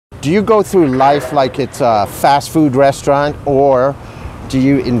Do you go through life like it's a fast food restaurant, or do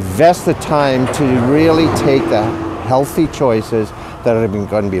you invest the time to really take the healthy choices that are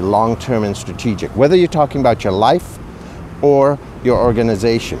going to be long-term and strategic, whether you're talking about your life or your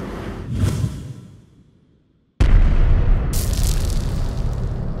organization?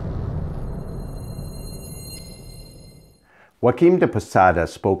 Joaquim de Posada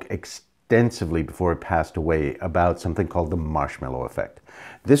spoke extensively before he passed away about something called the Marshmallow Effect.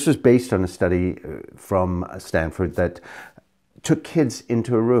 This was based on a study from Stanford that took kids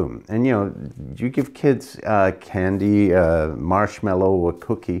into a room. And you give kids candy, marshmallow, a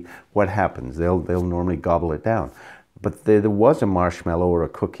cookie, what happens? They'll normally gobble it down. But there was a marshmallow or a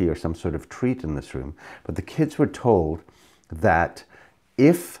cookie or some sort of treat in this room. But the kids were told that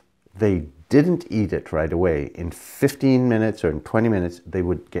if they didn't eat it right away, in 15 minutes or in 20 minutes, they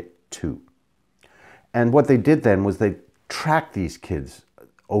would get 2. And what they did then was they tracked these kids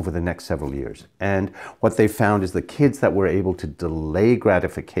over the next several years. And what they found is the kids that were able to delay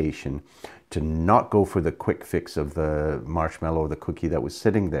gratification, to not go for the quick fix of the marshmallow or the cookie that was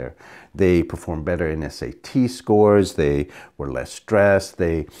sitting there, they performed better in SAT scores, they were less stressed,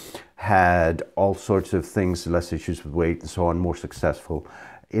 they had all sorts of things, less issues with weight and so on, more successful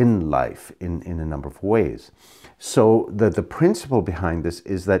in life in a number of ways. So the principle behind this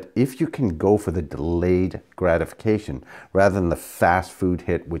is that if you can go for the delayed gratification rather than the fast food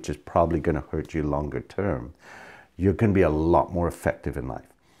hit, which is probably going to hurt you longer term, you're going to be a lot more effective in life.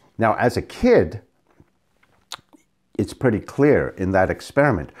 Now, as a kid, it's pretty clear in that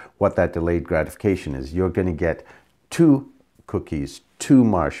experiment what that delayed gratification is. You're going to get 2 cookies, 2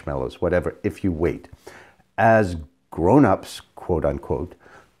 marshmallows, whatever, if you wait. As grown-ups, quote unquote,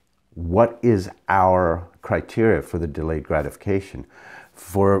 what is our criteria for the delayed gratification?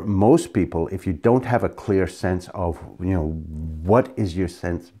 For most people, if you don't have a clear sense of, what is your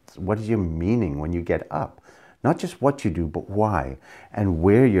sense, what is your meaning when you get up? Not just what you do, but why and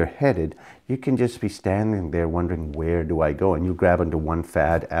where you're headed. You can just be standing there wondering, where do I go? And you grab into one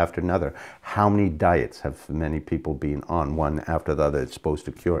fad after another. How many diets have many people been on, one after the other? It's supposed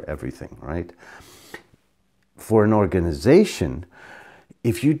to cure everything, right? For an organization,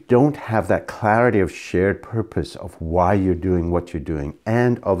 if you don't have that clarity of shared purpose of why you're doing what you're doing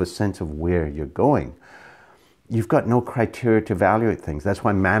and of a sense of where you're going, you've got no criteria to evaluate things. That's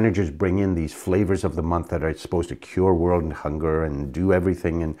why managers bring in these flavors of the month that are supposed to cure world hunger and do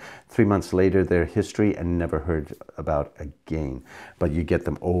everything, and 3 months later they're history and never heard about again. But you get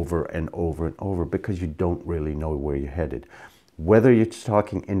them over and over and over because you don't really know where you're headed. Whether you're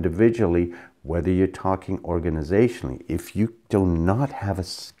talking individually, whether you're talking organizationally, if you do not have a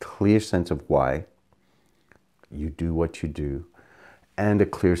clear sense of why you do what you do and a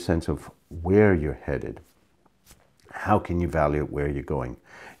clear sense of where you're headed, how can you evaluate where you're going?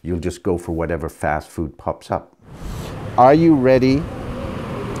 You'll just go for whatever fast food pops up. Are you ready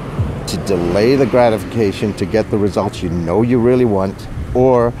to delay the gratification to get the results you know you really want?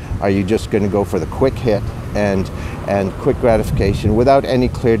 Or are you just going to go for the quick hit and quick gratification without any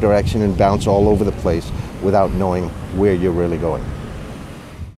clear direction and bounce all over the place without knowing where you're really going?